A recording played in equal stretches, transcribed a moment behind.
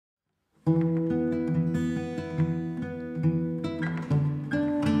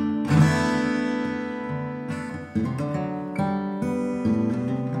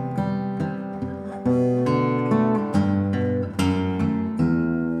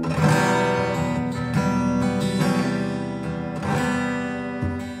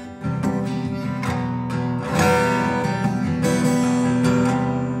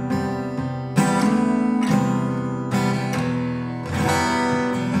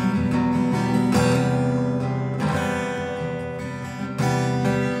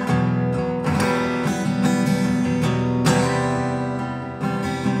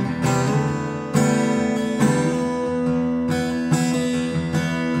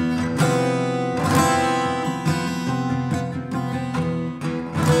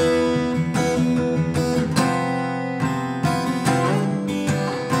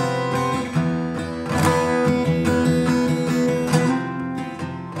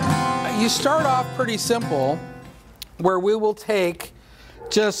you start off pretty simple, where we will take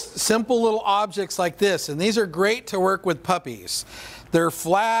just simple little objects like this, and these are great to work with puppies. They're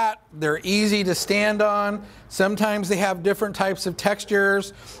flat, they're easy to stand on, sometimes they have different types of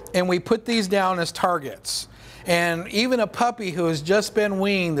textures, and we put these down as targets. And even a puppy who has just been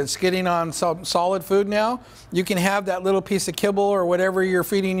weaned that's getting on some solid food now, you can have that little piece of kibble or whatever you're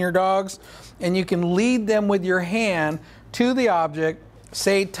feeding your dogs, and you can lead them with your hand to the object,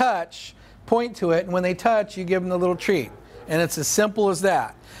 say touch, point to it, and when they touch, you give them the little treat. And it's as simple as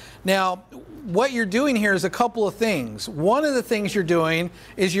that. Now, what you're doing here is a couple of things. One of the things you're doing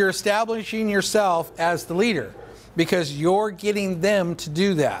is you're establishing yourself as the leader, because you're getting them to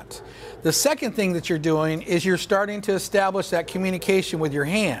do that. The second thing that you're doing is you're starting to establish that communication with your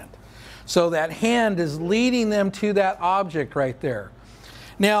hand. So that hand is leading them to that object right there.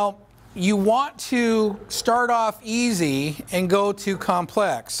 Now, you want to start off easy and go to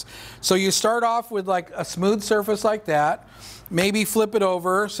complex. So you start off with like a smooth surface like that, maybe flip it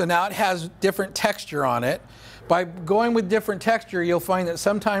over, so now it has different texture on it. By going with different texture, you'll find that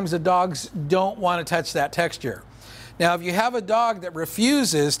sometimes the dogs don't want to touch that texture. Now, if you have a dog that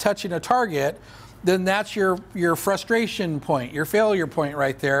refuses touching a target, then that's your frustration point, your failure point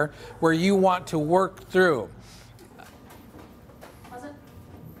right there, where you want to work through. Was it?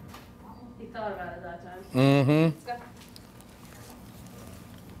 He thought about it that time. Mm-hmm. Let's go.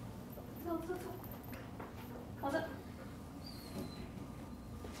 Let's go. Was it?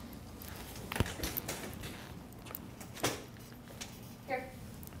 Here.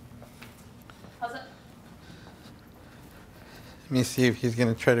 How's it? Let me see if he's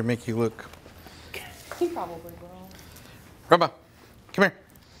going to try to make you look. He probably will. Rumba, come here.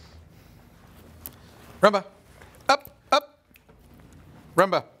 Rumba, up, up.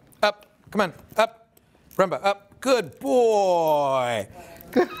 Rumba, up. Come on, up. Rumba, up. Good boy.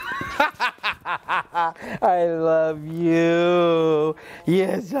 I love you.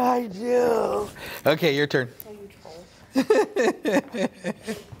 Yes, I do. Okay, your turn. Oh, you troll.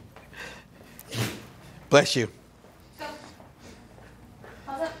 Bless you. Go.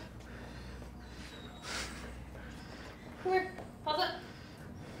 How's it? Come here. How's it?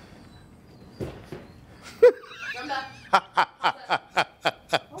 Run back. How's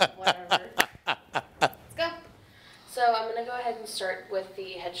it? Oh, whatever. Let's go. So I'm going to go ahead and start with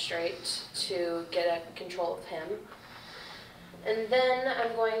the head straight to get a control of him. And then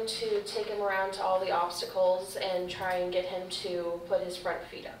I'm going to take him around to all the obstacles and try and get him to put his front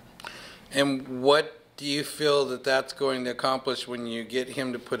feet up. And what do you feel that that's going to accomplish when you get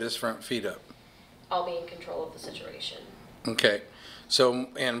him to put his front feet up? I'll be in control of the situation. Okay. So,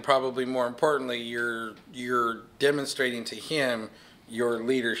 and probably more importantly, you're demonstrating to him your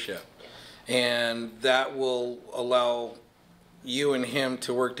leadership. And that will allow you and him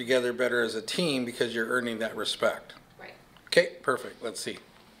to work together better as a team because you're earning that respect. Right. Okay, perfect. Let's see.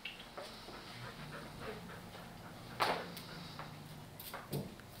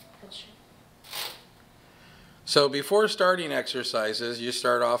 So before starting exercises, you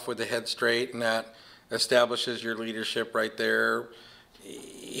start off with the head straight, and that establishes your leadership right there.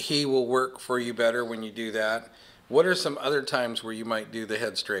 He will work for you better when you do that. What are some other times where you might do the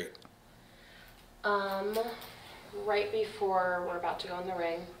head straight? Right before we're about to go in the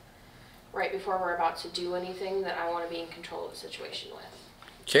ring, right before we're about to do anything that I want to be in control of the situation with.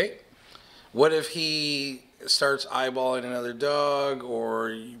 Okay. What if he starts eyeballing another dog,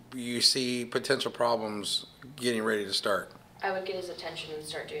 or you see potential problems getting ready to start? I would get his attention and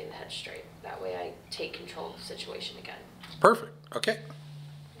start doing the head straight. That way I take control of the situation again. Perfect. Okay.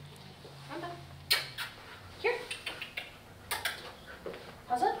 I'm done. Here.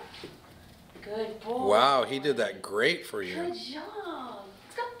 How's that? Good boy. Wow, he did that great for you. Good job.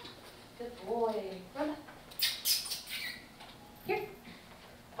 Let's go. Good boy. Run back. Here.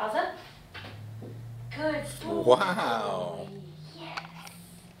 How's that? Good boy. Wow. Yes.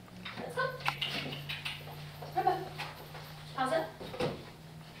 Let's go. Run back. How's it?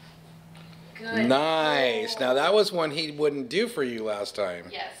 Good. Nice. Now that was one he wouldn't do for you last time.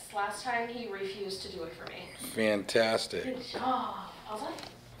 Yes, last time he refused to do it for me. Fantastic. Good job. How's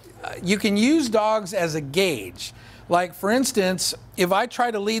that? You can use dogs as a gauge. Like for instance, if I try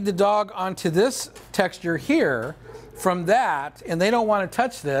to lead the dog onto this texture here from that, and they don't want to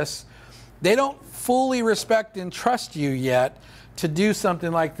touch this, they don't fully respect and trust you yet to do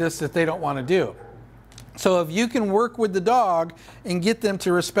something like this that they don't want to do. So if you can work with the dog and get them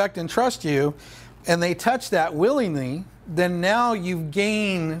to respect and trust you, and they touch that willingly, then now you've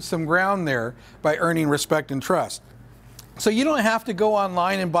gained some ground there by earning respect and trust. So you don't have to go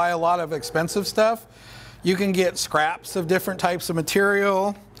online and buy a lot of expensive stuff. You can get scraps of different types of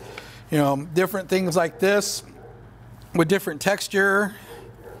material. You know, different things like this with different texture.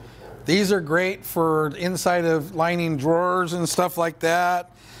 These are great for inside of lining drawers and stuff like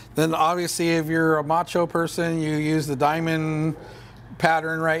that. Then obviously if you're a macho person, you use the diamond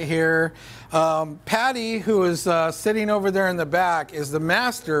pattern right here. Patty, who is sitting over there in the back, is the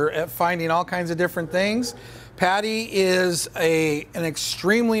master at finding all kinds of different things. Patty is an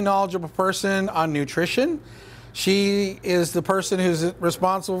extremely knowledgeable person on nutrition. She is the person who's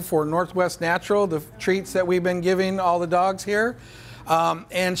responsible for Northwest Natural, the treats that we've been giving all the dogs here.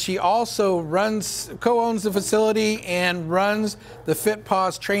 And she also co-owns the facility and runs the Fit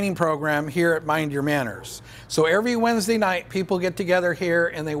Paws training program here at Mind Your Manners. So every Wednesday night, people get together here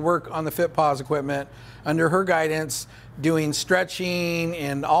and they work on the Fit Paws equipment under her guidance, doing stretching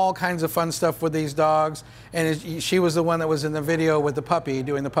and all kinds of fun stuff with these dogs. And she was the one that was in the video with the puppy,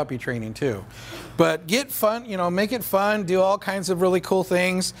 doing the puppy training too. But get fun, you know, make it fun, do all kinds of really cool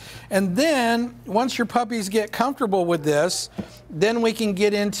things. And then once your puppies get comfortable with this, then we can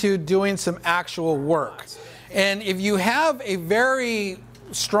get into doing some actual work. And if you have a very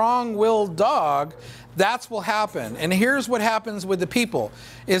strong-willed dog, that's what will happen. And here's what happens with the people,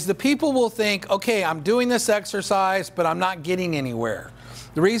 is the people will think, okay, I'm doing this exercise, but I'm not getting anywhere.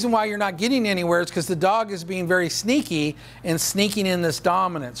 The reason why you're not getting anywhere is because the dog is being very sneaky and sneaking in this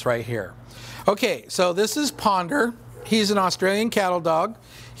dominance right here. Okay, so this is Ponder. He's an Australian cattle dog.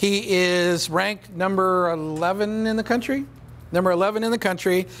 He is ranked number 11 in the country. Number 11 in the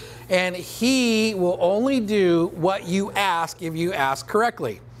country. And he will only do what you ask if you ask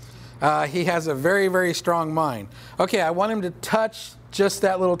correctly. He has a very, very strong mind. Okay, I want him to touch just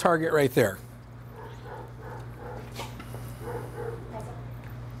that little target right there.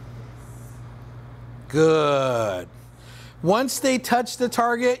 Good. Once they touch the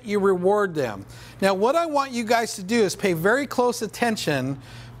target, you reward them. Now, what I want you guys to do is pay very close attention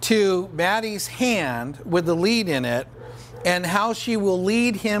to Maddie's hand with the lead in it and how she will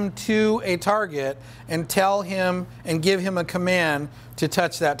lead him to a target and tell him and give him a command to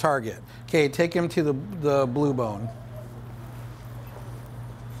touch that target. Okay, take him to the blue bone.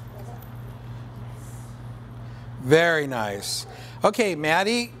 Very nice. Okay,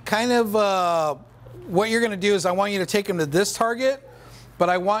 Maddie, kind of what you're going to do is I want you to take him to this target, but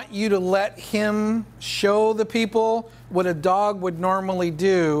I want you to let him show the people what a dog would normally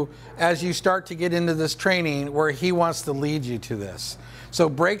do as you start to get into this training where he wants to lead you to this. So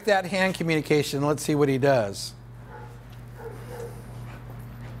break that hand communication. Let's see what he does.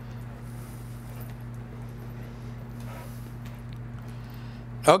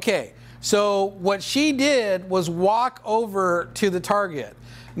 Okay, so what she did was walk over to the target.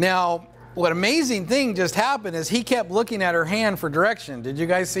 Now, what amazing thing just happened is he kept looking at her hand for direction. Did you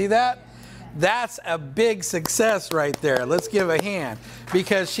guys see that? That's a big success right there. Let's give a hand.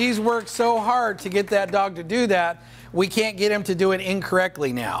 Because she's worked so hard to get that dog to do that, we can't get him to do it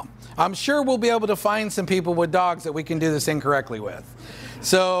incorrectly now. I'm sure we'll be able to find some people with dogs that we can do this incorrectly with.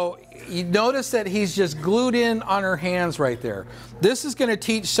 So you notice that he's just glued in on her hands right there. This is going to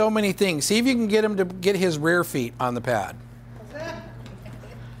teach so many things. See if you can get him to get his rear feet on the pad.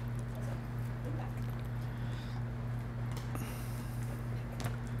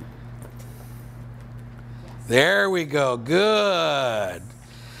 There we go. Good.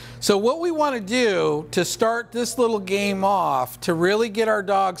 So what we want to do to start this little game off, to really get our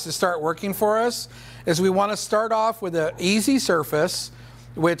dogs to start working for us, is we want to start off with an easy surface,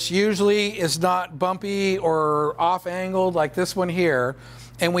 which usually is not bumpy or off-angled like this one here,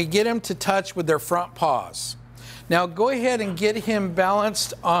 and we get them to touch with their front paws. Now go ahead and get him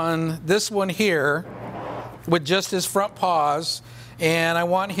balanced on this one here with just his front paws, and I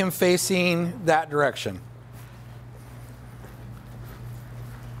want him facing that direction.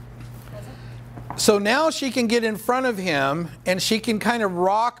 So now she can get in front of him and she can kind of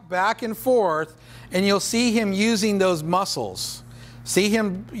rock back and forth, and you'll see him using those muscles. See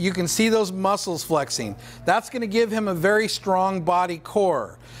him, you can see those muscles flexing. That's going to give him a very strong body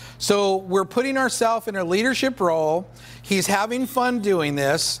core. So we're putting ourselves in a leadership role. He's having fun doing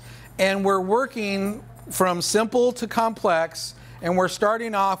this, and we're working from simple to complex, and we're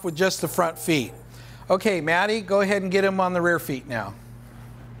starting off with just the front feet. Okay, Maddie, go ahead and get him on the rear feet now.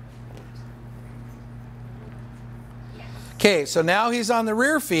 Okay, so now he's on the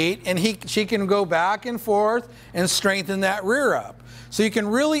rear feet, and she can go back and forth and strengthen that rear up. So you can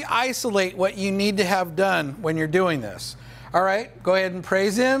really isolate what you need to have done when you're doing this. All right, go ahead and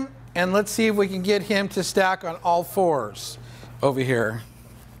praise him, and let's see if we can get him to stack on all fours over here.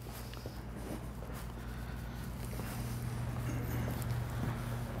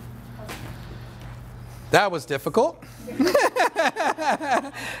 That was difficult.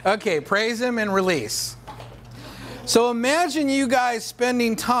 Okay, praise him and release. So imagine you guys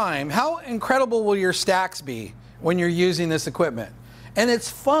spending time. How incredible will your stacks be when you're using this equipment? And it's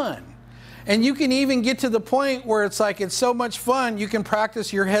fun. And you can even get to the point where it's like it's so much fun you can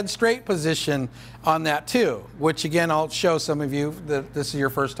practice your head straight position on that too, which again I'll show some of you that this is your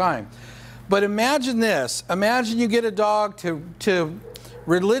first time. But imagine this. Imagine you get a dog to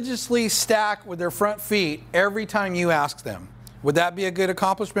religiously stack with their front feet every time you ask them. Would that be a good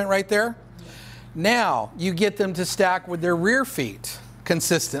accomplishment right there? Now you get them to stack with their rear feet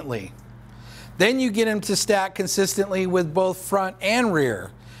consistently. Then you get them to stack consistently with both front and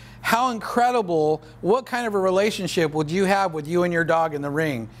rear. How incredible, what kind of a relationship would you have with you and your dog in the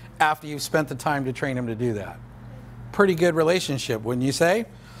ring after you've spent the time to train him to do that? Pretty good relationship, wouldn't you say?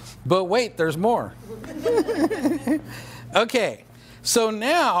 But wait, there's more. Okay, so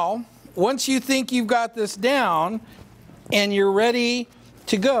now, once you think you've got this down and you're ready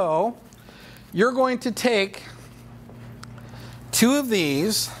to go, you're going to take 2 of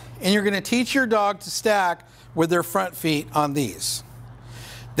these and you're going to teach your dog to stack with their front feet on these.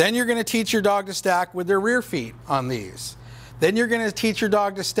 Then you're going to teach your dog to stack with their rear feet on these. Then you're going to teach your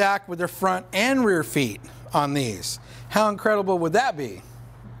dog to stack with their front and rear feet on these. How incredible would that be?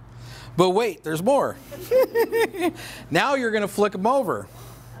 But wait, there's more. Now you're going to flick them over.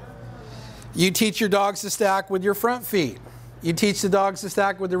 You teach your dogs to stack with your front feet. You teach the dogs to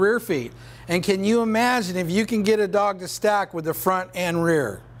stack with the rear feet. And can you imagine if you can get a dog to stack with the front and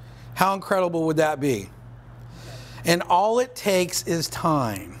rear? How incredible would that be? And all it takes is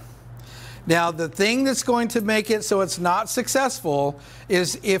time. Now, the thing that's going to make it so it's not successful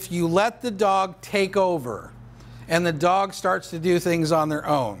is if you let the dog take over and the dog starts to do things on their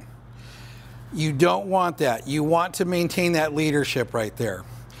own. You don't want that. You want to maintain that leadership right there.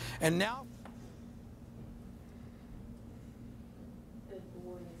 And now... Good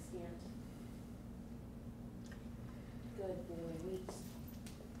boy, stand. Good boy, wait.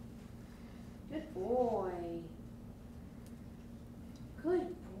 Good boy.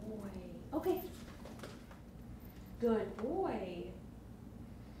 Good boy. Okay. Good boy.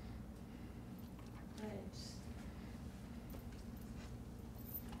 Good.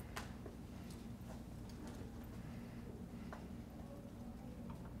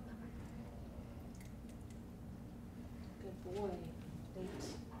 Good boy. Wait.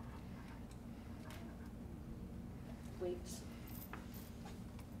 Wait.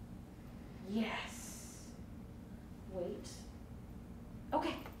 Yes. Wait.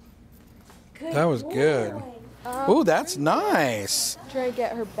 Okay. Good. That was good. Ooh, that's nice. Try to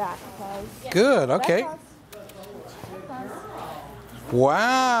get her back paws. Good, okay. Back paws.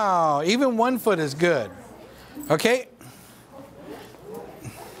 Wow, even 1 foot is good. Okay.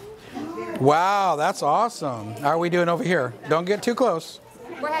 Wow, that's awesome. How are we doing over here? Don't get too close.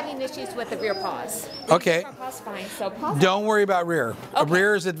 We're having issues with the rear paws. Okay. Front paws fine, so paws. Don't worry about rear. Okay.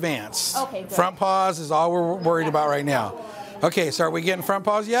 Rear is advanced. Okay, good. Front paws is all we're worried about right now. Okay, so are we getting front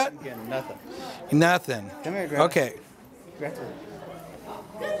paws yet? Getting nothing. Nothing. Come here, Greta. Okay. Greta.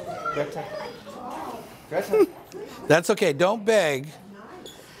 Greta. Greta. That's okay. Don't beg,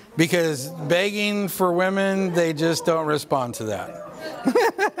 because begging for women, they just don't respond to that.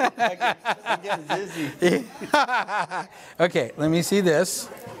 I'm getting dizzy. Okay, let me see this.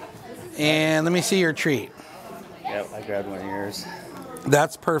 And let me see your treat. Yep, I grabbed one of yours.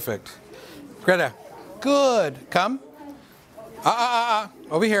 That's perfect. Greta, good. Come.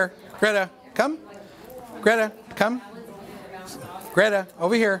 Over here. Greta, come. Greta, come. Greta,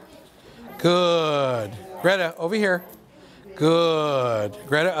 over here. Good. Greta, over here. Good.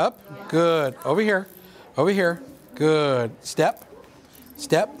 Greta, up. Good. Over here. Over here. Good. Step.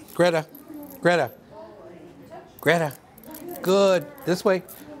 Step. Greta. Greta. Greta. Good. This way.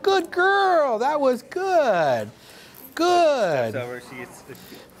 Good girl. That was good. Good. Over, she gets,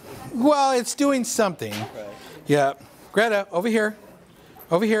 Well, it's doing something. right. Yeah. Greta, over here.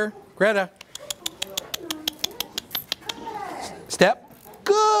 Over here. Greta. Step.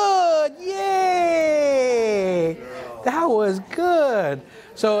 Good. Yay. That was good.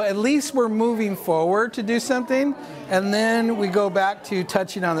 So at least we're moving forward to do something, and then we go back to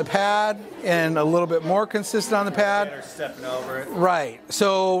touching on the pad and a little bit more consistent on the pad. Get her stepping over it. Right.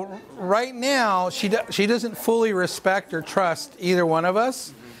 So right now she doesn't fully respect or trust either one of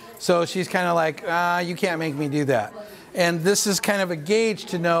us. So she's kind of like, you can't make me do that. And this is kind of a gauge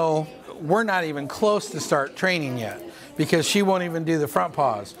to know we're not even close to start training yet, because she won't even do the front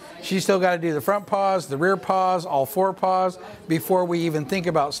paws. She's still got to do the front paws, the rear paws, all 4 paws before we even think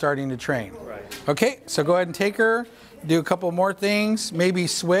about starting to train. Right. Okay, so go ahead and take her, do a couple more things, maybe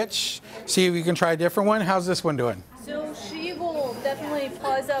switch, see if you can try a different one. How's this one doing? So she will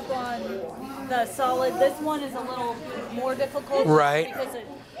paws up on the solid. This one is a little more difficult. Right. Because it,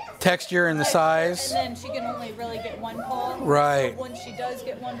 Texture and the size. and then she can only really get one paw. Right. So when she does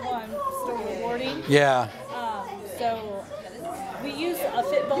get one paw, I'm still rewarding. Yeah. So we use a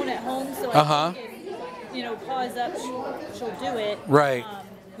fit bone at home, so I think if, you know, paws up, she'll do it. Right.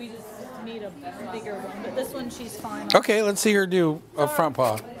 We just need a bigger one, but this one she's fine. Okay, let's see her do a front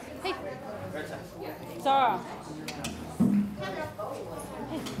paw. Hey, Sarah.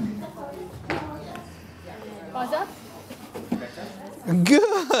 Paws up. Good.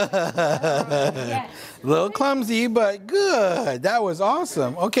 A little clumsy, but good. That was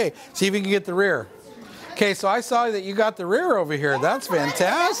awesome. Okay, see if you can get the rear. Okay, so I saw that you got the rear over here. That's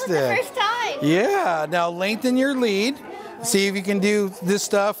fantastic. That was the first time. Yeah, now lengthen your lead. See if you can do this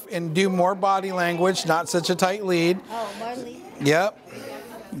stuff and do more body language, not such a tight lead. Oh, more lead. Yep.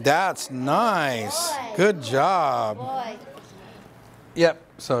 That's nice. Good job. Boy. Yep,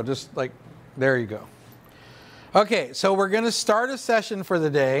 so just like, there you go. Okay, so we're going to start a session for the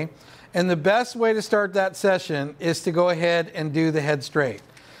day, and the best way to start that session is to go ahead and do the head straight.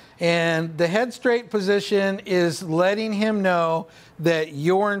 And the head straight position is letting him know that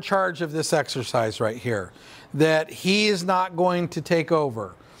you're in charge of this exercise right here, that he is not going to take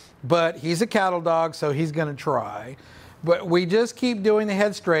over. But he's a cattle dog, so he's going to try. But we just keep doing the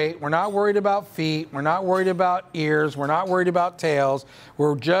head straight. We're not worried about feet. We're not worried about ears. We're not worried about tails.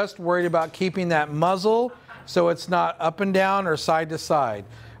 We're just worried about keeping that muzzle so it's not up and down or side to side.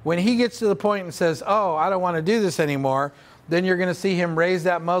 When he gets to the point and says, oh, I don't want to do this anymore, then you're going to see him raise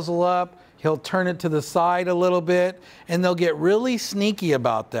that muzzle up. He'll turn it to the side a little bit, and they'll get really sneaky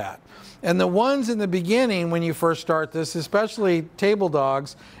about that. And the ones in the beginning, when you first start this, especially table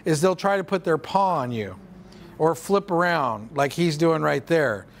dogs, is they'll try to put their paw on you or flip around like he's doing right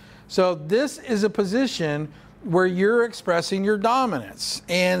there. So this is a position where you're expressing your dominance.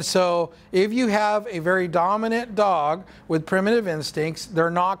 And so if you have a very dominant dog with primitive instincts, they're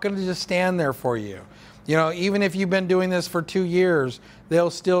not going to just stand there for you. You know, even if you've been doing this for 2 years,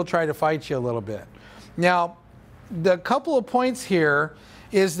 they'll still try to fight you a little bit. Now, the couple of points here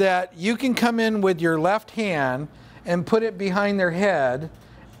is that you can come in with your left hand and put it behind their head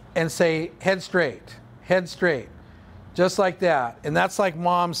and say, head straight, just like that. And that's like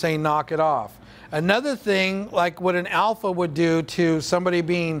mom saying, knock it off. Another thing, like what an alpha would do to somebody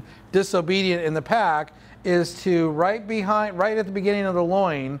being disobedient in the pack, is to right at the beginning of the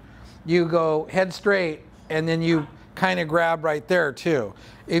loin, you go head straight, and then you kind of grab right there too.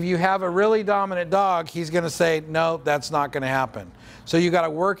 If you have a really dominant dog, he's going to say, no, that's not going to happen. So you got to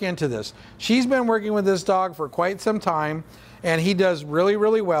work into this. She's been working with this dog for quite some time, and he does really,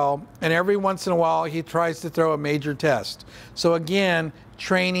 really well. And every once in a while, he tries to throw a major test. So again,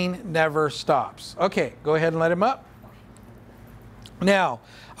 training never stops. Okay, go ahead and let him up. Now,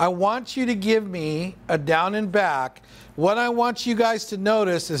 I want you to give me a down and back. What I want you guys to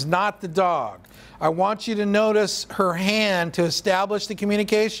notice is not the dog. I want you to notice her hand to establish the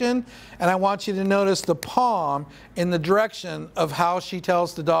communication, and I want you to notice the palm in the direction of how she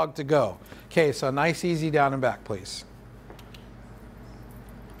tells the dog to go. Okay, so nice, easy down and back, please.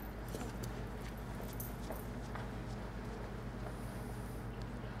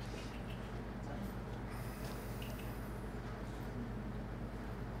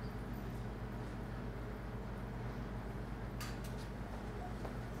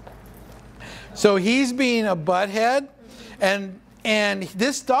 So he's being a butthead, and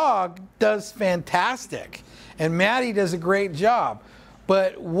this dog does fantastic, and Maddie does a great job.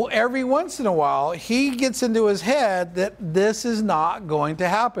 But every once in a while, he gets into his head that this is not going to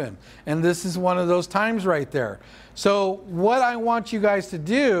happen, and this is one of those times right there. So what I want you guys to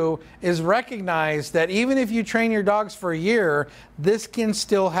do is recognize that even if you train your dogs for a year, this can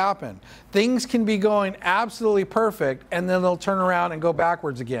still happen. Things can be going absolutely perfect, and then they'll turn around and go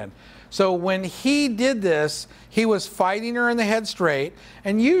backwards again. So when he did this, he was fighting her in the head straight,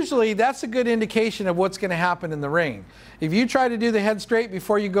 and usually that's a good indication of what's going to happen in the ring. If you try to do the head straight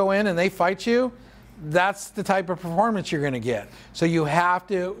before you go in and they fight you, that's the type of performance you're going to get. So you have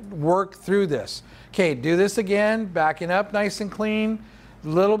to work through this. Okay, do this again, backing up nice and clean, a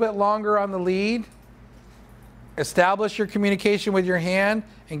little bit longer on the lead. Establish your communication with your hand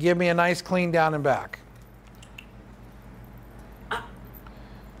and give me a nice clean down and back.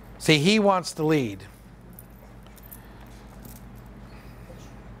 See, he wants to lead.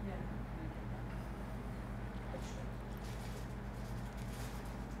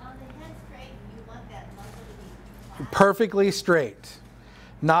 On the head straight, you want that muscle to be Perfectly straight.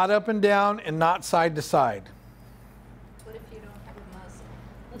 Not up and down and not side to side. What if you don't have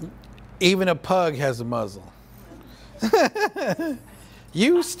a muzzle? Even a pug has a muzzle.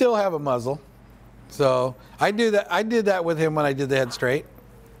 You still have a muzzle. So I did that with him when I did the head straight.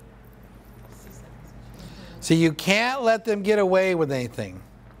 So you can't let them get away with anything.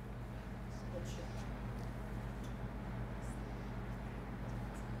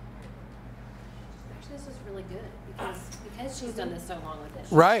 Actually, this is really good because she's done this so long with it.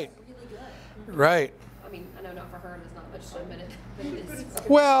 Right. It's really good. Right. I mean, I know not for her, there's not much to admit it, but it is.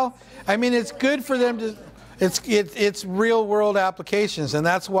 Well, I mean, it's good for them to, it's real world applications, and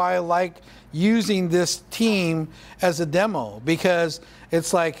that's why I like using this team as a demo, because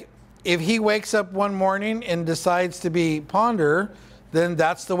it's like, if he wakes up one morning and decides to be Ponder, then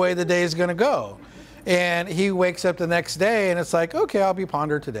that's the way the day is going to go. And he wakes up the next day and it's like, okay, I'll be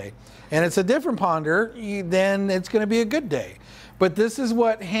Ponder today. And it's a different Ponder, then it's going to be a good day. But this is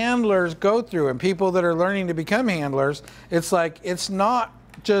what handlers go through, and people that are learning to become handlers. It's like, it's not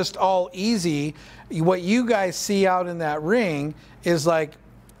just all easy. What you guys see out in that ring is like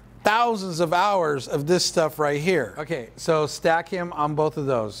thousands of hours of this stuff right here. Okay, so stack him on both of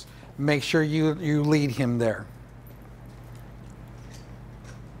those. Make sure you lead him there.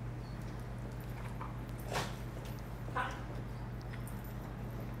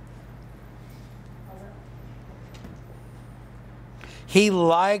 He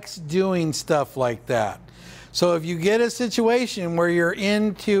likes doing stuff like that. So if you get a situation where you're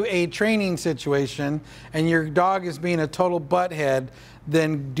into a training situation and your dog is being a total butthead,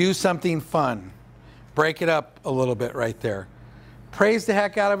 then do something fun. Break it up a little bit right there. Praise the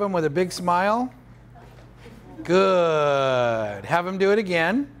heck out of him with a big smile. Good. Have him do it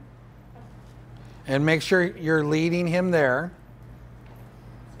again. And make sure you're leading him there.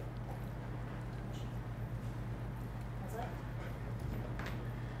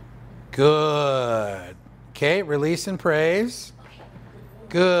 Good. Okay, release and praise.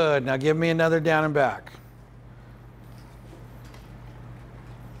 Good. Now give me another down and back.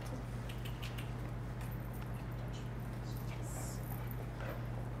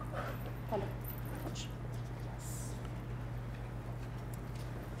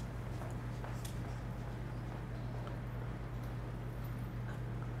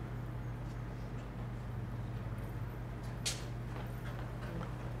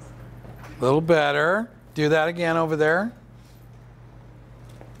 A little better. Do that again over there.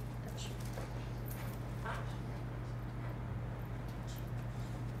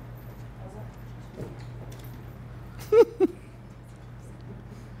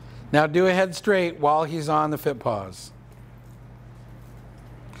 Now do a head straight while he's on the fit pause.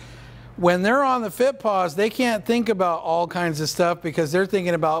 When they're on the fit pause, they can't think about all kinds of stuff because they're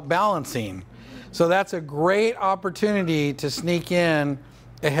thinking about balancing. So that's a great opportunity to sneak in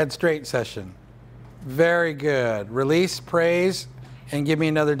a head straight session. Very good. Release, praise, and give me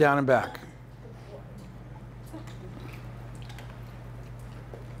another down and back.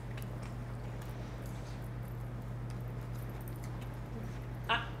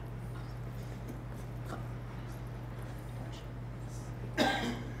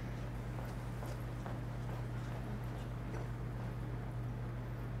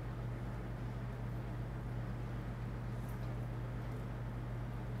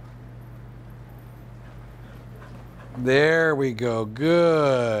 There we go.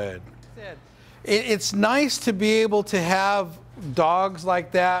 Good. It's nice to be able to have dogs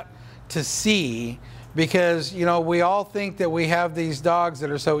like that to see, because, you know, we all think that we have these dogs that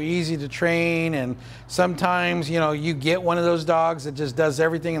are so easy to train, and sometimes, you know, you get one of those dogs that just does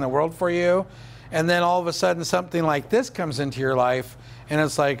everything in the world for you, and then all of a sudden something like this comes into your life and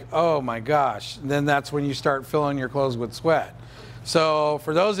it's like, oh my gosh, then that's when you start filling your clothes with sweat. So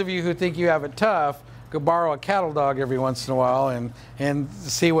for those of you who think you have it tough, go borrow a cattle dog every once in a while and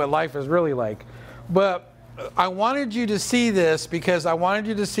see what life is really like. But I wanted you to see this because I wanted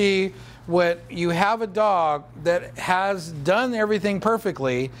you to see what you have a dog that has done everything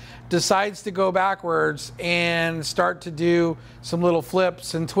perfectly, decides to go backwards and start to do some little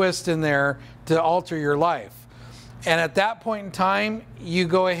flips and twists in there to alter your life. And at that point in time, you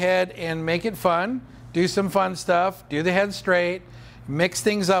go ahead and make it fun, do some fun stuff, do the head straight, mix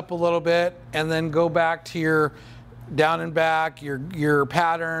things up a little bit, and then go back to your down and back, your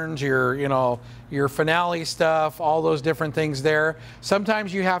patterns, your finale stuff, all those different things there.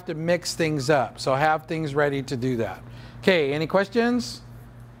 Sometimes you have to mix things up, so have things ready to do that. Okay, any questions?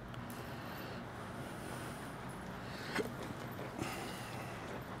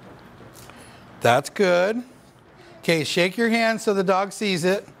 That's good. Okay, shake your hand so the dog sees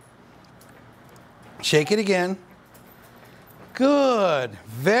it. Shake it again. Good.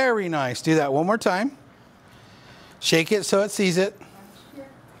 Very nice. Do that one more time. Shake it so it sees it.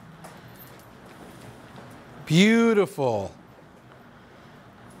 Beautiful.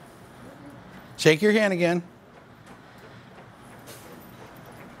 Shake your hand again.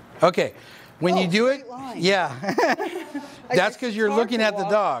 Okay. When you do it, straight line. yeah. That's because you're looking at the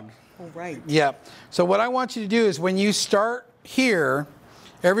dog. Oh, right. Yeah. So what I want you to do is when you start here,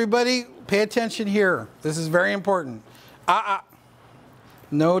 everybody pay attention here. This is very important.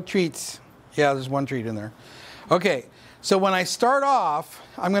 No treats. Yeah, there's one treat in there. Okay. So when I start off,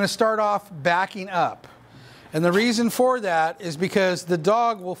 I'm going to start off backing up. And the reason for that is because the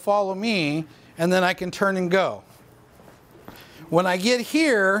dog will follow me and then I can turn and go. When I get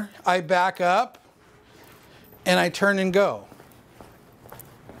here, I back up and I turn and go.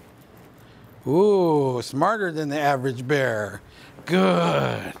 Ooh, smarter than the average bear.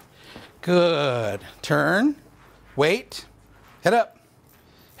 Good, good. Turn, wait, head up,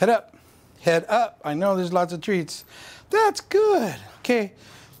 head up, head up. I know there's lots of treats. That's good. Okay,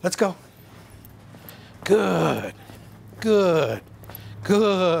 let's go. Good, good,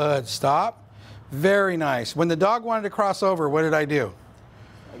 good. Stop. Very nice. When the dog wanted to cross over, what did I do?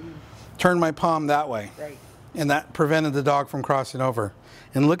 Turn my palm that way. Right. And that prevented the dog from crossing over.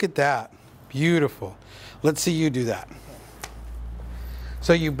 And look at that. Beautiful. Let's see you do that.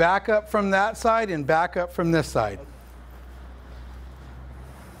 So you back up from that side and back up from this side.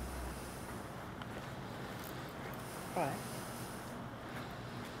 All right.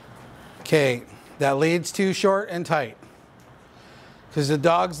 Okay, that lead's too short and tight. Because the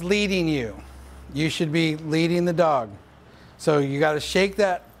dog's leading you. You should be leading the dog. So you got to shake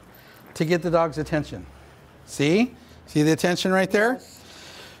that to get the dog's attention. See? See the attention right there? Yes.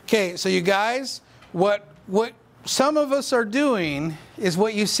 Okay, so you guys, what some of us are doing is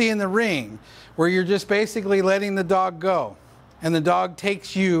what you see in the ring, where you're just basically letting the dog go, and the dog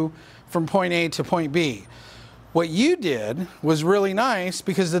takes you from point A to point B. What you did was really nice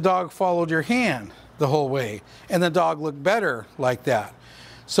because the dog followed your hand the whole way, and the dog looked better like that.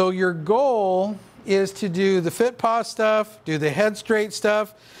 So your goal is to do the fit paw stuff, do the head straight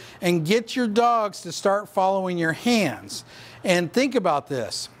stuff, and get your dogs to start following your hands. And think about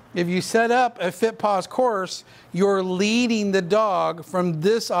this. If you set up a fit paws course, you're leading the dog from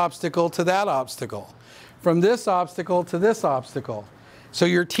this obstacle to that obstacle, from this obstacle to this obstacle. So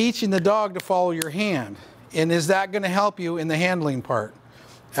you're teaching the dog to follow your hand. And is that going to help you in the handling part?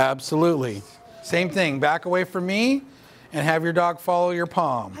 Absolutely. Same thing. Back away from me and have your dog follow your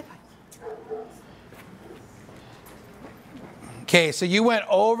palm. Okay, so you went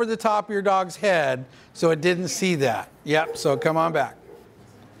over the top of your dog's head so it didn't see that. Yep, so come on back.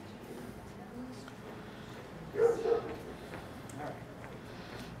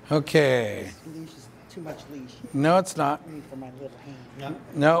 Okay. Leash is too much leash. No, it's not. I need for my little hand.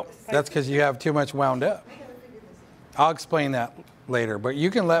 No, that's because you have too much wound up. I'll explain that later, but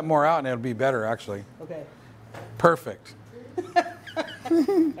you can let more out and it'll be better, actually. Okay. Perfect. All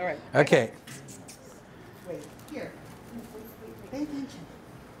right. Okay. Wait. Here. Pay attention.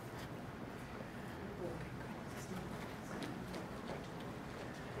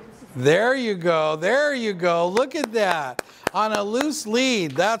 There you go. There you go. Look at that. On a loose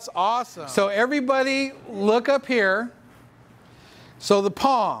lead. That's awesome. So everybody look up here. So the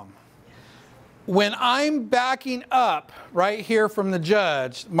palm. When I'm backing up right here from the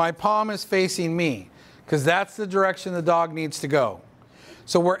judge, my palm is facing me because that's the direction the dog needs to go.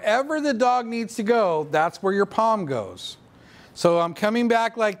 So wherever the dog needs to go, that's where your palm goes. So I'm coming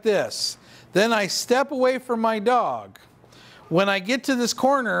back like this. Then I step away from my dog. When I get to this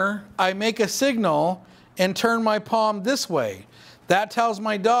corner, I make a signal and turn my palm this way. That tells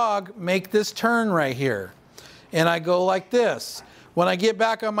my dog, make this turn right here. And I go like this. When I get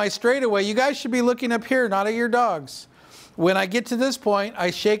back on my straightaway, you guys should be looking up here, not at your dogs. When I get to this point,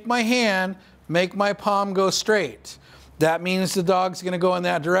 I shake my hand, make my palm go straight. That means the dog's going to go in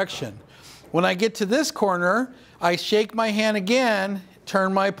that direction. When I get to this corner, I shake my hand again,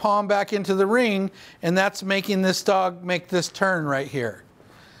 turn my palm back into the ring, and that's making this dog make this turn right here.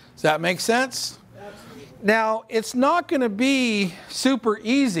 Does that make sense? Absolutely. Now, it's not going to be super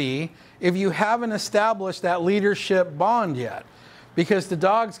easy if you haven't established that leadership bond yet, because the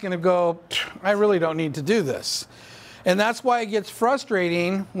dog's going to go, I really don't need to do this. And that's why it gets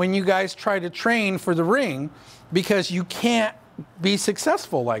frustrating when you guys try to train for the ring, because you can't be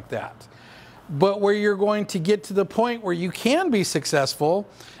successful like that. But where you're going to get to the point where you can be successful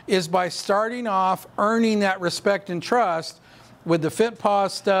is by starting off earning that respect and trust with the fit paw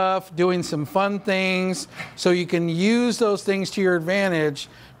stuff, doing some fun things, so you can use those things to your advantage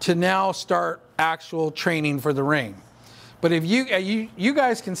to now start actual training for the ring. But if you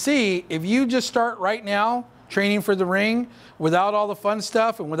guys can see, if you just start right now training for the ring without all the fun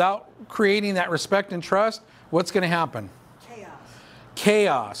stuff and without creating that respect and trust, what's going to happen? Chaos.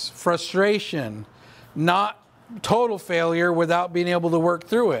 chaos, frustration, not total failure without being able to work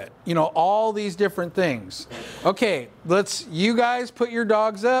through it. You know, all these different things. Okay, you guys put your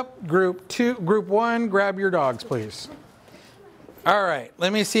dogs up. Group 1, grab your dogs, please. All right,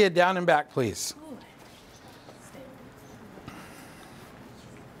 let me see it down and back, please.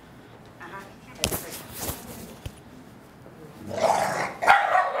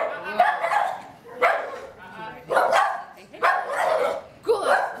 Good.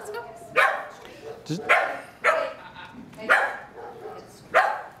 Let's go. Just,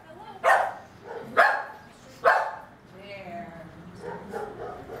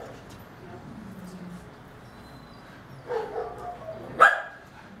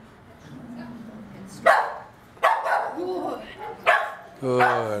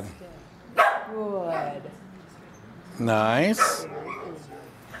 good. Good. Nice.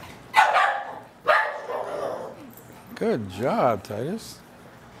 Good job, Titus.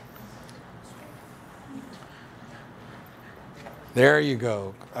 There you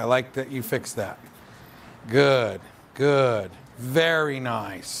go. I like that you fixed that. Good, good. Very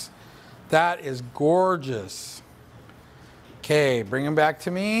nice. That is gorgeous. Okay, bring him back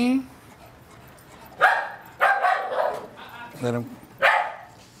to me. Let him.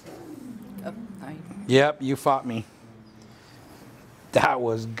 Oh, hi. Yep, you fought me. That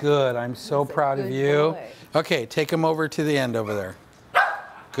was good. I'm so proud of good you. boy. Okay, take him over to the end over there.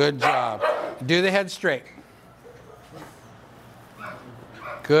 Good job. Do the head straight.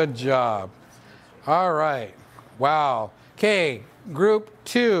 Good job. All right. Wow. Okay, group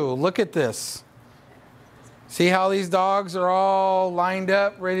 2, look at this. See how these dogs are all lined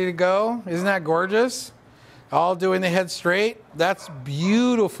up, ready to go? Isn't that gorgeous? All doing the head straight. That's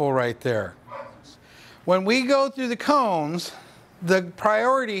beautiful right there. When we go through the cones, the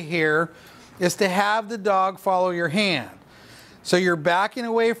priority here is to have the dog follow your hand. So you're backing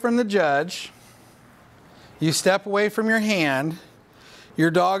away from the judge. You step away from your hand.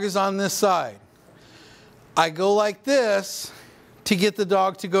 Your dog is on this side. I go like this to get the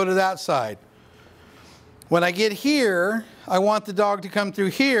dog to go to that side. When I get here, I want the dog to come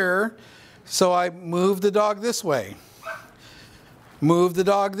through here, so I move the dog this way. Move the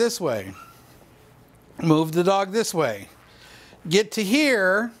dog this way. Move the dog this way. Get to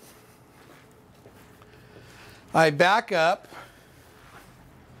here, I back up,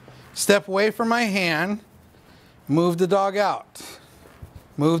 step away from my hand, move the dog out.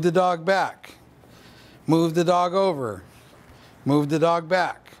 Move the dog back. Move the dog over. Move the dog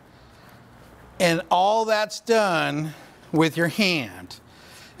back. And all that's done with your hand.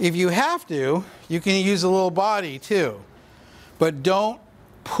 If you have to, you can use a little body too. But don't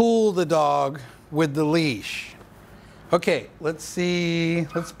pull the dog with the leash. Okay, let's see.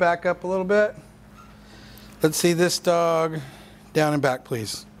 Let's back up a little bit. Let's see this dog. Down and back,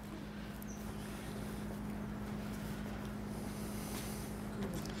 please.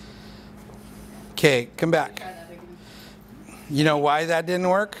 Okay, come back. You know why that didn't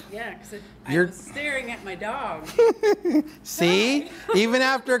work? Yeah, because I was staring at my dog. See? Even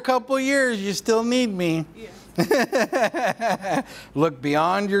after a couple years, you still need me. Yeah. Look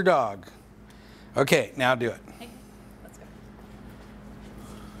beyond your dog. Okay, now do it. Hey, let's go.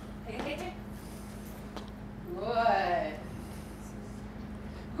 Hey. Good.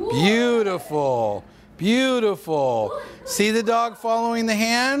 Good. Beautiful. Beautiful. See the dog following the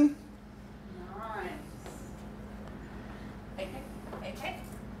hand? Nice. Hey.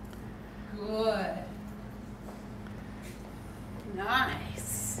 Good.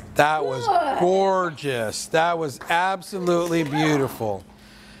 Nice. That was gorgeous. That was absolutely beautiful.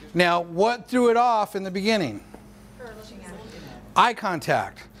 Now, what threw it off in the beginning? Eye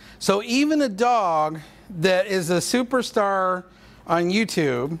contact. So even a dog that is a superstar on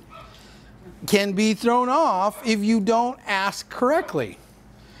YouTube can be thrown off if you don't ask correctly.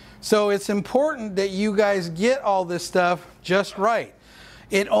 So it's important that you guys get all this stuff just right.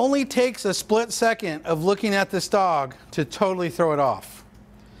 It only takes a split second of looking at this dog to totally throw it off.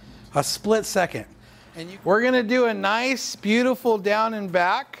 A split second. And we're going to do a nice, beautiful down and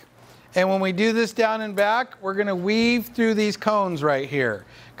back. And when we do this down and back, we're going to weave through these cones right here.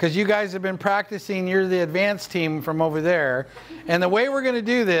 Because you guys have been practicing, you're the advanced team from over there. And the way we're going to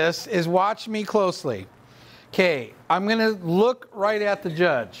do this is watch me closely. Okay, I'm going to look right at the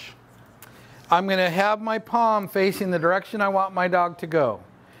judge. I'm going to have my palm facing the direction I want my dog to go.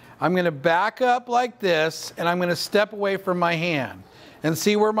 I'm going to back up like this, and I'm going to step away from my hand. And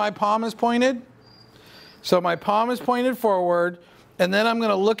see where my palm is pointed? So my palm is pointed forward, and then I'm going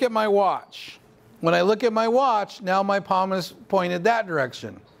to look at my watch. When I look at my watch, now my palm is pointed that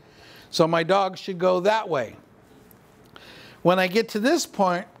direction. So my dog should go that way. When I get to this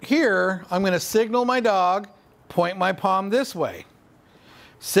point here, I'm going to signal my dog, point my palm this way.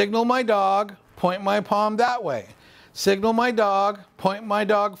 Signal my dog, point my palm that way. Signal my dog, point my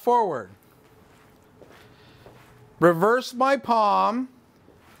dog forward. Reverse my palm,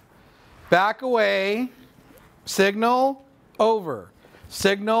 back away, signal, over,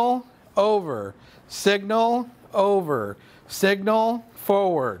 signal, over, signal, over, signal,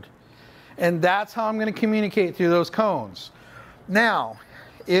 forward. And that's how I'm going to communicate through those cones. Now,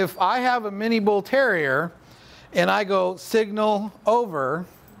 if I have a mini bull terrier and I go signal over,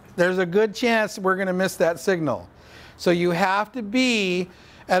 there's a good chance we're going to miss that signal. So you have to be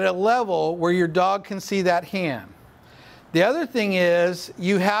at a level where your dog can see that hand. The other thing is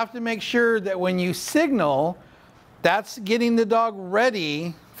you have to make sure that when you signal, that's getting the dog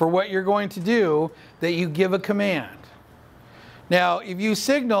ready for what you're going to do, that you give a command. Now, if you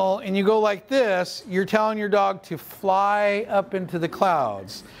signal and you go like this, you're telling your dog to fly up into the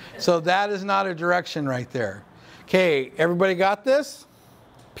clouds. So that is not a direction right there. Okay, everybody got this?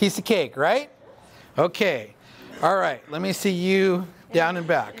 Piece of cake, right? Okay. All right, let me see you down and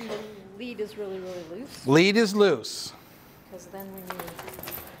back. And the lead is really, really loose? Lead is loose. Because then when you...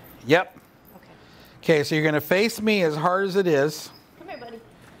 Yep. Okay. Okay, so you're going to face me as hard as it is. Come here, buddy.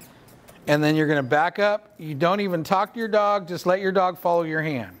 And then you're going to back up. You don't even talk to your dog. Just let your dog follow your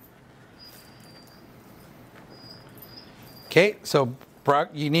hand. Okay, so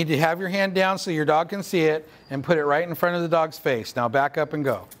you need to have your hand down so your dog can see it and put it right in front of the dog's face. Now back up and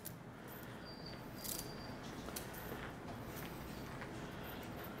go.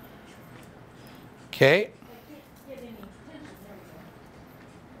 Okay.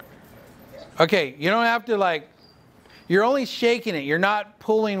 Okay, you don't have to like, you're only shaking it. You're not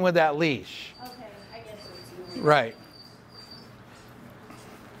pulling with that leash. Okay, I guess it's you. Right.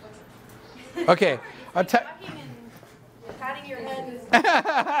 Okay. Talking and patting your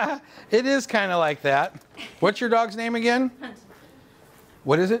head. It is kind of like that. What's your dog's name again?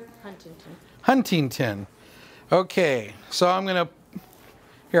 What is it? Huntington. Huntington. Okay, so I'm going to,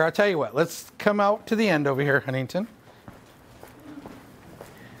 here, I'll tell you what. Let's come out to the end over here, Huntington.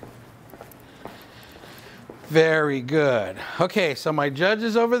 Very good. Okay, so my judge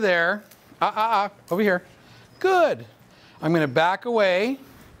is over there. Over here. Good. I'm going to back away,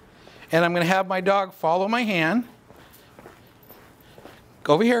 and I'm going to have my dog follow my hand.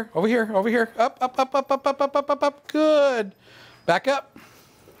 Over here, over here, over here. Up, up, up, up, up, up, up, up, up, up. Good. Back up.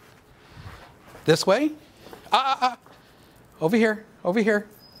 This way. Over here, over here.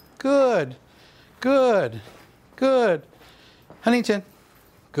 Good. Good. Good. Huntington.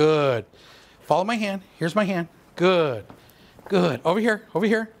 Good. Follow my hand. Here's my hand. Good. Good. Over here. Over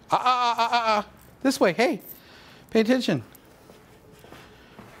here. This way. Hey. Pay attention.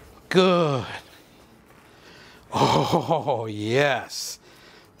 Good. Oh, yes.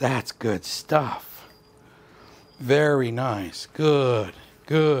 That's good stuff. Very nice. Good.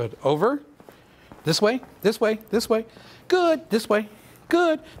 Good. Over. This way. This way. This way. Good. This way.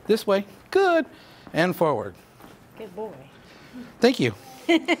 Good. This way. Good. And forward. Good boy. Thank you.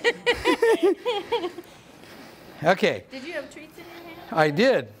 Okay. Did you have treats in your hand? I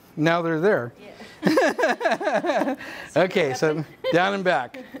did. Now they're there. Yeah. Okay, so down and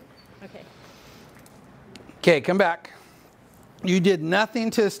back. Okay. Okay, come back. You did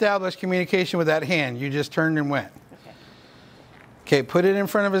nothing to establish communication with that hand. You just turned and went. Okay. Okay, put it in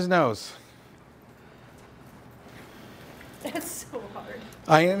front of his nose. That's so hard.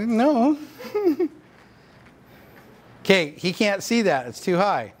 I know. Okay, he can't see that. It's too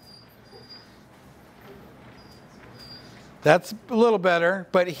high. That's a little better,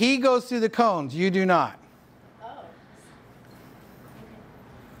 but he goes through the cones. You do not. Oh.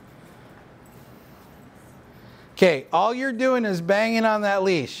 Okay, all you're doing is banging on that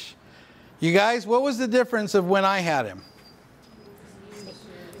leash. You guys, what was the difference of when I had him?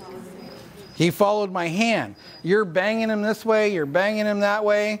 He followed my hand. You're banging him this way, you're banging him that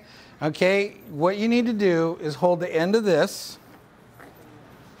way. Okay, what you need to do is hold the end of this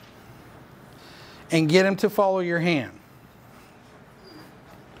and get him to follow your hand.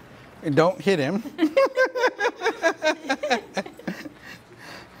 And don't hit him. Come on,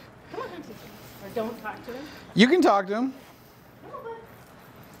 Huntington. Or don't talk to him. You can talk to him. Come on, bud.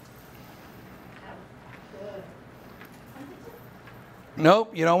 Good.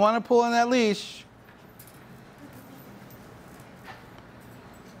 Nope, you don't want to pull on that leash.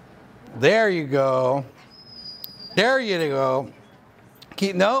 There you go. There you go.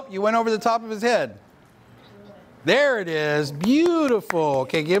 Nope, you went over the top of his head. There it is. Beautiful.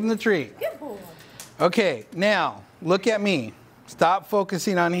 Okay, give him the treat. Good boy. Okay, now look at me. Stop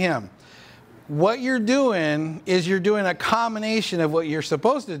focusing on him. what you're doing is you're doing a combination of what you're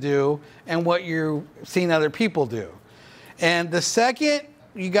supposed to do and what you've seen other people do. And the second,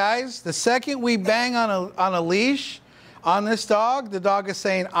 you guys, the second we bang on a leash on this dog, the dog is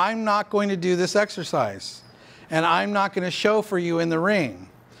saying, I'm not going to do this exercise. And I'm not going to show for you in the ring.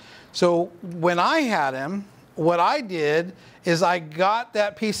 So when I had him, what I did is I got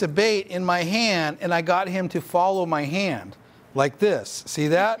that piece of bait in my hand and I got him to follow my hand like this. See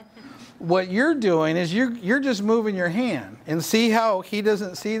that? What you're doing is you're just moving your hand. And see how he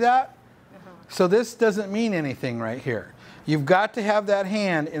doesn't see that? So this doesn't mean anything right here. You've got to have that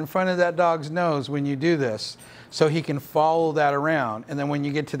hand in front of that dog's nose when you do this so he can follow that around. And then when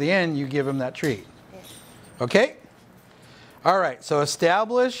you get to the end, you give him that treat. Okay? All right, so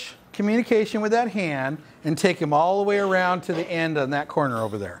establish communication with that hand and take him all the way around to the end on that corner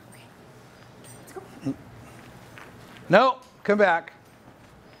over there. No, come back.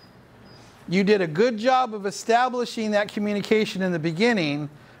 You did a good job of establishing that communication in the beginning,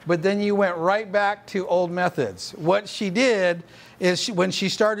 but then you went right back to old methods. What she did is when she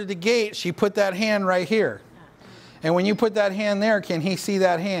started to gate, she put that hand right here. And when you put that hand there, can he see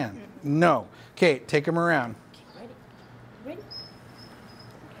that hand? No. Okay, take him around. Ready?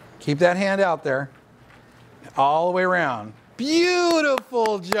 Keep that hand out there. All the way around.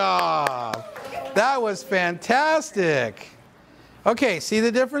 Beautiful job. That was fantastic. Okay, see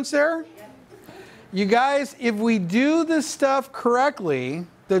the difference there? You guys, if we do this stuff correctly,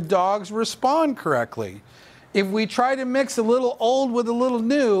 the dogs respond correctly. If we try to mix a little old with a little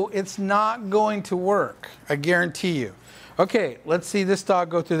new, it's not going to work. I guarantee you. Okay, let's see this dog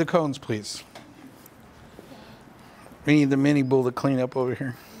go through the cones, please. We need the mini bull to clean up over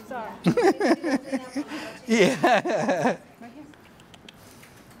here. Sorry. Yeah.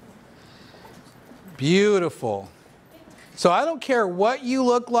 Beautiful. So I don't care what you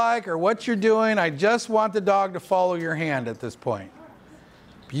look like or what you're doing. I just want the dog to follow your hand at this point.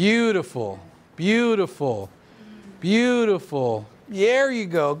 Beautiful. Beautiful. Beautiful. There you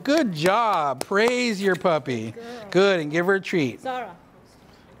go. Good job. Praise your puppy. Good. And give her a treat. Zara.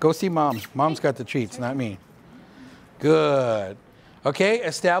 Go see Mom. Mom's got the treats, not me. Good. Okay,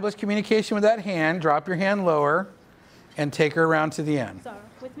 establish communication with that hand. Drop your hand lower and take her around to the end. Zara,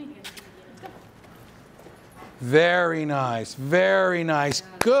 with me. Very nice. Very nice.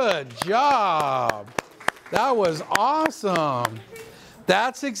 Good job. That was awesome.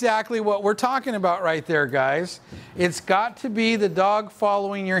 That's exactly what we're talking about right there, guys. It's got to be the dog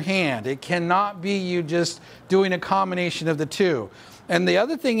following your hand. It cannot be you just doing a combination of the two. And the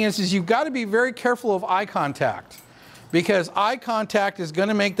other thing is you've got to be very careful of eye contact, because eye contact is going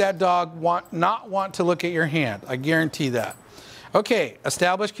to make that dog not want to look at your hand. I guarantee that. Okay,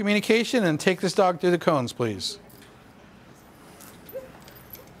 establish communication and take this dog through the cones, please.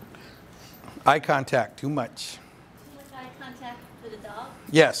 Eye contact, too much. With eye contact for the dog?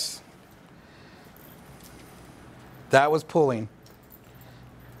 Yes. That was pulling.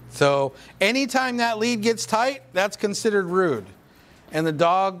 So anytime that lead gets tight, that's considered rude. And the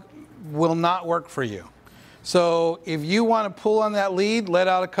dog will not work for you. So if you want to pull on that lead, let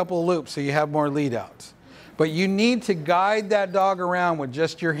out a couple of loops so you have more lead outs. But you need to guide that dog around with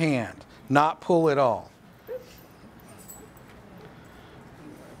just your hand, not pull at all.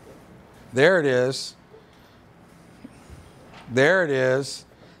 There it is. There it is.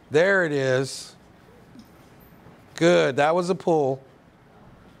 There it is. Good. That was a pull.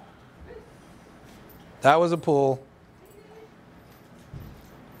 That was a pull.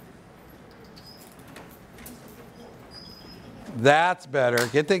 That's better.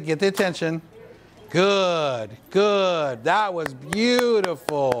 Get the attention. Good, good. That was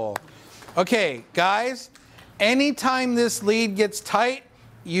beautiful. Okay, guys, anytime this lead gets tight,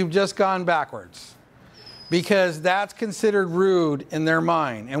 you've just gone backwards, because that's considered rude in their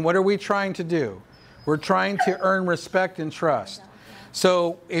mind. And what are we trying to do? We're trying to earn respect and trust.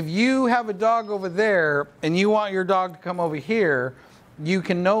 So if you have a dog over there and you want your dog to come over here, you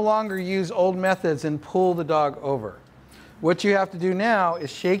can no longer use old methods and pull the dog over. What you have to do now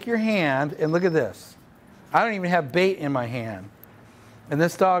is shake your hand, and look at this. I don't even have bait in my hand. And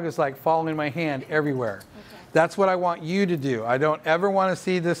this dog is like following my hand everywhere. Okay. That's what I want you to do. I don't ever want to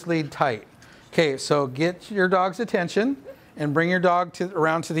see this lead tight. Okay, so get your dog's attention and bring your dog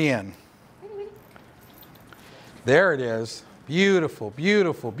around to the end. There it is. Beautiful,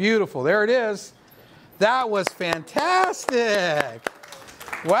 beautiful, beautiful. There it is. That was fantastic.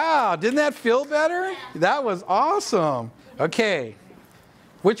 Wow, didn't that feel better? That was awesome. Okay,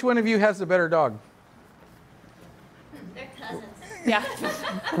 which one of you has the better dog? They're cousins. Yeah.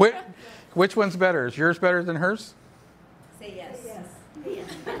 Which one's better? Is yours better than hers? Say yes. Yes.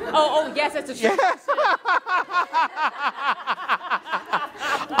 Oh, yes, that's a trick question.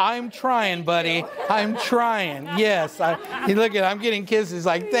 I'm trying, buddy. I'm trying. Yes. Look at, I'm getting kisses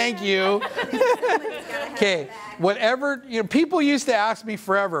like, thank you. Okay. Whatever, people used to ask me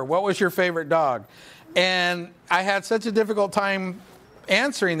forever, what was your favorite dog? And I had such a difficult time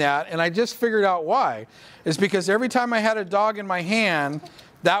answering that, and I just figured out why. It's because every time I had a dog in my hand,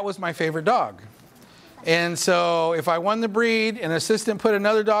 that was my favorite dog. And so if I won the breed, an assistant put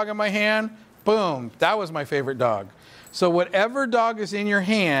another dog in my hand, boom, that was my favorite dog. So whatever dog is in your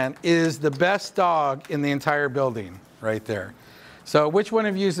hand is the best dog in the entire building right there. So which one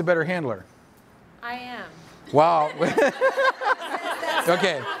of you is the better handler? I am. Wow.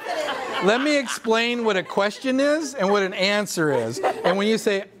 Okay. Let me explain what a question is and what an answer is. And when you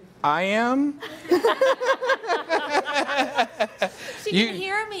say, I am. She can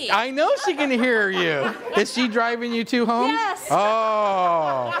hear me. I know she can hear you. Is she driving you two home? Yes.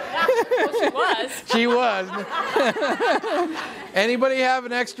 Oh. Well, She she was. was. Anybody have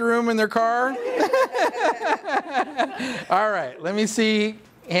an extra room in their car? All right. Let me see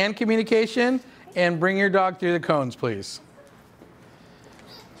hand communication, and bring your dog through the cones, please.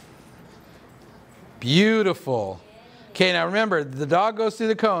 Beautiful. Okay, now remember, the dog goes through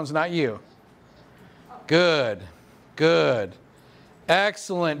the cones, not you. Good. Good.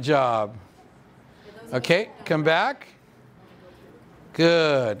 Excellent job. Okay, come back.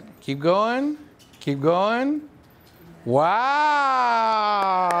 Good. Keep going. Keep going. Wow.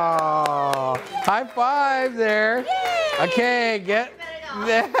 High five there. Okay, get.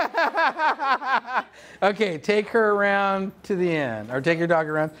 Okay, take her around to the end, or take your dog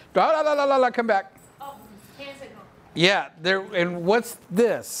around. Come back. Oh, hand signal. Yeah, there. And what's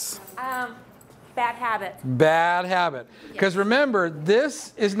this? Bad habit. Bad habit. Because remember,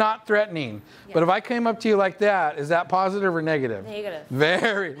 this is not threatening. But if I came up to you like that, is that positive or negative? Negative.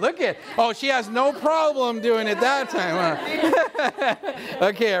 Very. Look at. Oh, she has no problem doing it that time. Huh?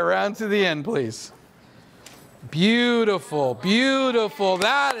 Okay, around to the end, please. Beautiful, beautiful.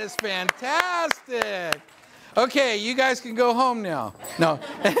 That is fantastic. Okay, you guys can go home now. No.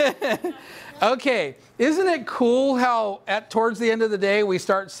 Okay, isn't it cool how towards the end of the day we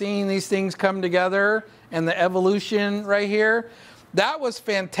start seeing these things come together and the evolution right here? That was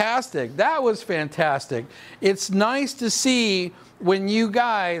fantastic. That was fantastic. It's nice to see when you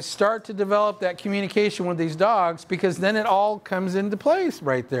guys start to develop that communication with these dogs, because then it all comes into place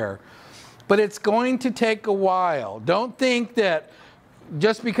right there. But it's going to take a while. Don't think that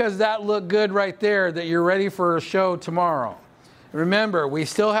just because that looked good right there that you're ready for a show tomorrow. Remember, we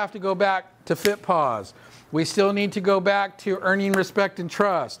still have to go back to Fit Paws. We still need to go back to earning respect and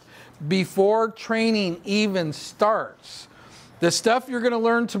trust before training even starts. The stuff you're going to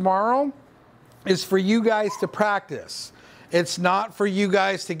learn tomorrow is for you guys to practice. It's not for you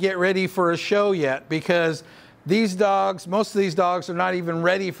guys to get ready for a show yet, because these dogs, most of these dogs are not even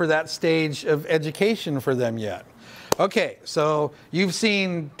ready for that stage of education for them yet. Okay, so you've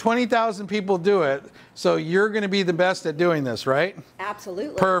seen 20,000 people do it, so you're going to be the best at doing this, right?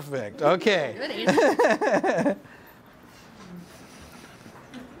 Absolutely. Perfect. Okay. Good answer.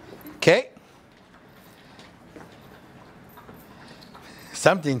 Okay.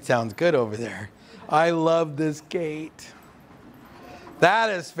 Something sounds good over there. I love this gate. That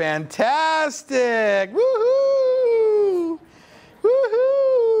is fantastic. Woohoo!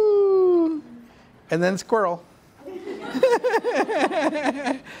 Woohoo! And then squirrel.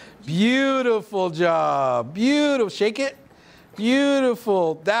 Beautiful job. Beautiful. Shake it.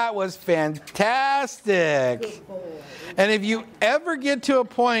 Beautiful. That was fantastic. And if you ever get to a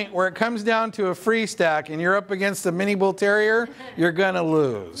point where it comes down to a free stack and you're up against a mini bull terrier, you're going to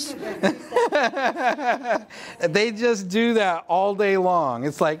lose. They just do that all day long.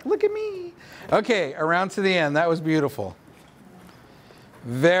 It's like, look at me. Okay, around to the end. That was beautiful.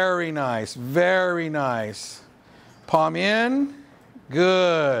 Very nice. Very nice. Palm in.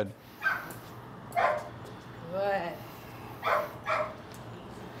 Good. Good.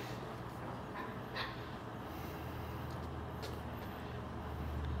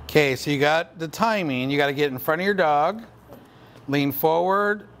 Okay, so you got the timing. You got to get in front of your dog, lean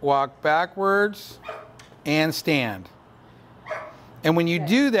forward, walk backwards, and stand. And when you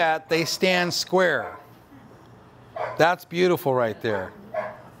do that, they stand square. That's beautiful right there.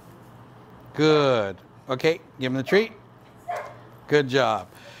 Good. Okay, give them the treat. Good job.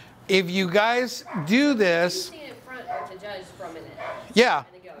 If you guys do this... Stand in front to judge for a minute. Yeah,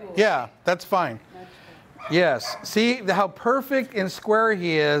 yeah, that's fine. Yes. See how perfect and square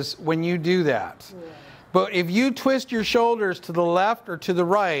he is when you do that. But if you twist your shoulders to the left or to the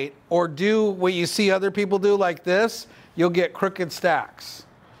right, or do what you see other people do like this, you'll get crooked stacks.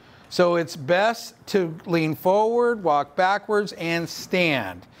 So it's best to lean forward, walk backwards, and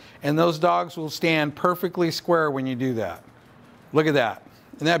stand. And those dogs will stand perfectly square when you do that. Look at that.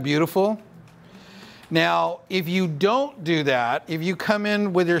 Isn't that beautiful? Now, if you don't do that, if you come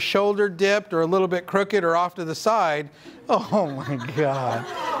in with your shoulder dipped or a little bit crooked or off to the side, oh my God.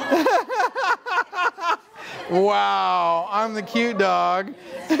 Wow, I'm the cute dog.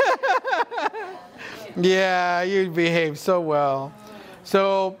 Yeah, you behave so well.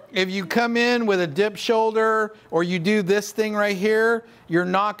 So if you come in with a dip shoulder or you do this thing right here, you're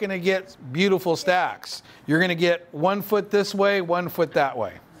not going to get beautiful stacks. You're going to get 1 foot this way, 1 foot that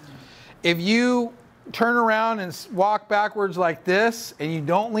way. If you turn around and walk backwards like this and you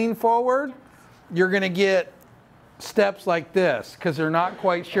don't lean forward, you're going to get steps like this because they're not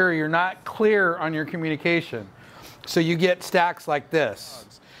quite sure. You're not clear on your communication. So you get stacks like this.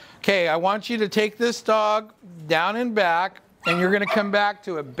 Okay, I want you to take this dog down and back, and you're going to come back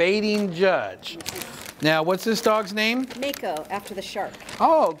to a baiting judge. Now, what's this dog's name? Mako, after the shark.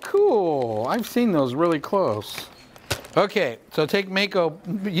 Oh, cool. I've seen those really close. Okay, so take Mako.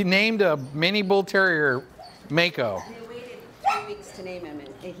 You named a mini bull terrier Mako. We waited 3 weeks to name him, and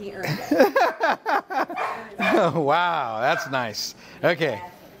he earned it. Oh, wow, that's nice. Okay.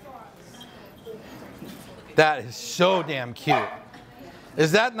 That is so damn cute.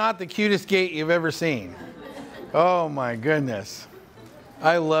 Is that not the cutest gait you've ever seen? Oh my goodness.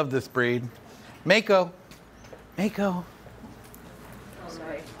 I love this breed. Mako. Mako.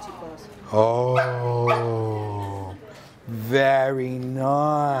 Sorry, too close. Oh, very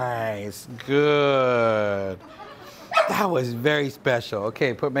nice. Good. That was very special.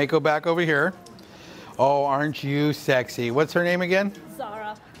 Okay, put Mako back over here. Oh, aren't you sexy? What's her name again?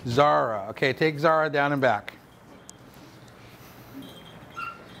 Zara. Zara. Okay, take Zara down and back.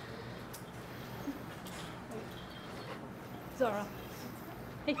 Zara.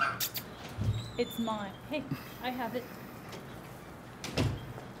 Hey. It's mine. Hey, I have it.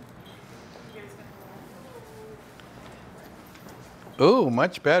 Ooh,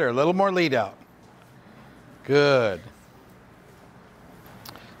 much better. A little more lead out. Good.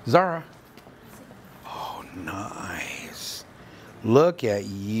 Zara. Oh, nice. Look at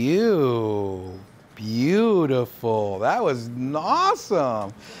you. Beautiful. That was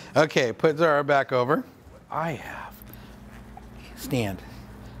awesome. Okay, put Zara back over. I have. Stand.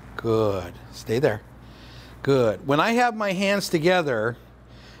 Good. Stay there. Good. When I have my hands together,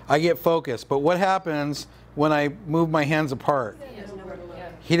 I get focused. But what happens when I move my hands apart?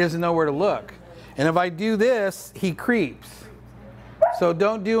 He doesn't know where to look. And if I do this, he creeps. So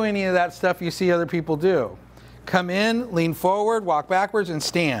don't do any of that stuff you see other people do. Come in, lean forward, walk backwards, and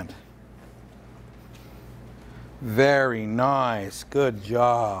stand. Very nice. Good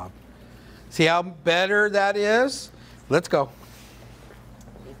job. See how better that is? Let's go.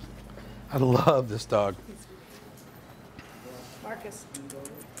 I love this dog. Marcus.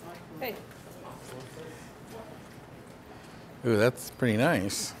 Hey. Ooh, that's pretty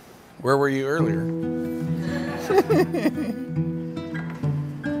nice. Where were you earlier?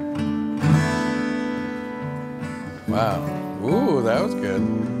 Wow. Ooh, that was good.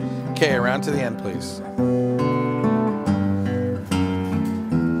 Okay, around to the end, please.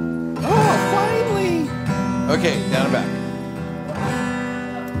 Oh, finally! Okay, down and back.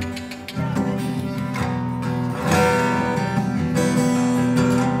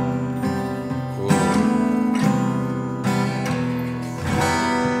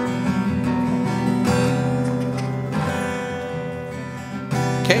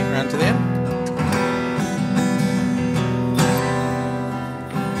 Okay, round to the end.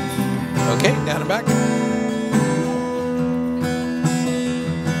 Okay, down and back.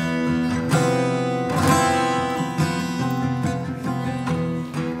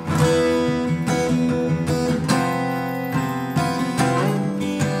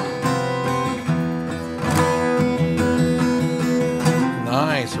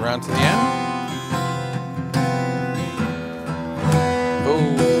 Nice, around to the end. Oh,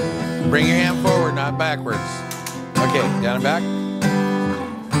 bring your hand forward, not backwards. Okay, down and back.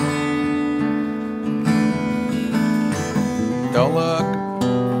 Don't look.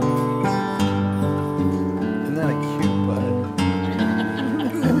 Isn't that a cute bud?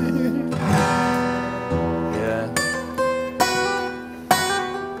 Yeah.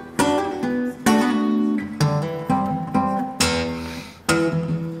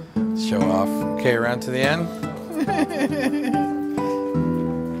 Show off. Okay, around to the end.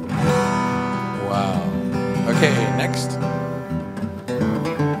 Wow. Okay, next.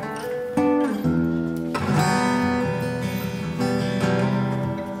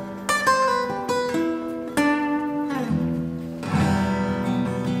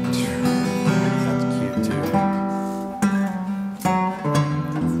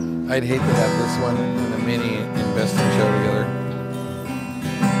 I'd hate to have this one and the mini and best in show together.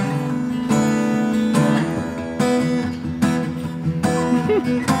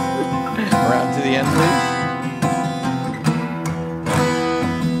 Around to the end, please.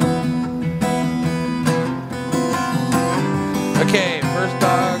 Okay, first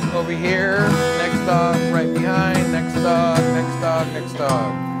dog over here, next dog right behind, next dog, next dog, next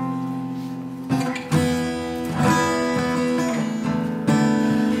dog.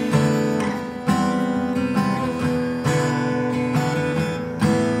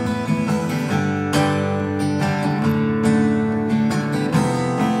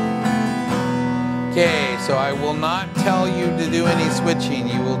 Okay, so I will not tell you to do any switching.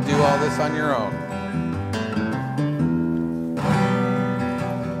 You will do all this on your own.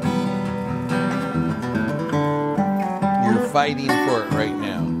 You're fighting for it right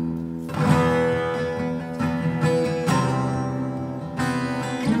now.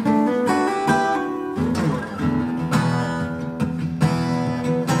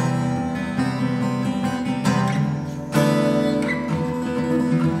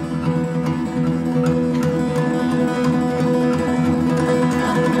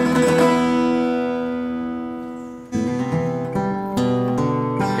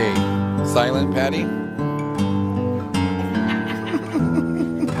 Silent, Patty.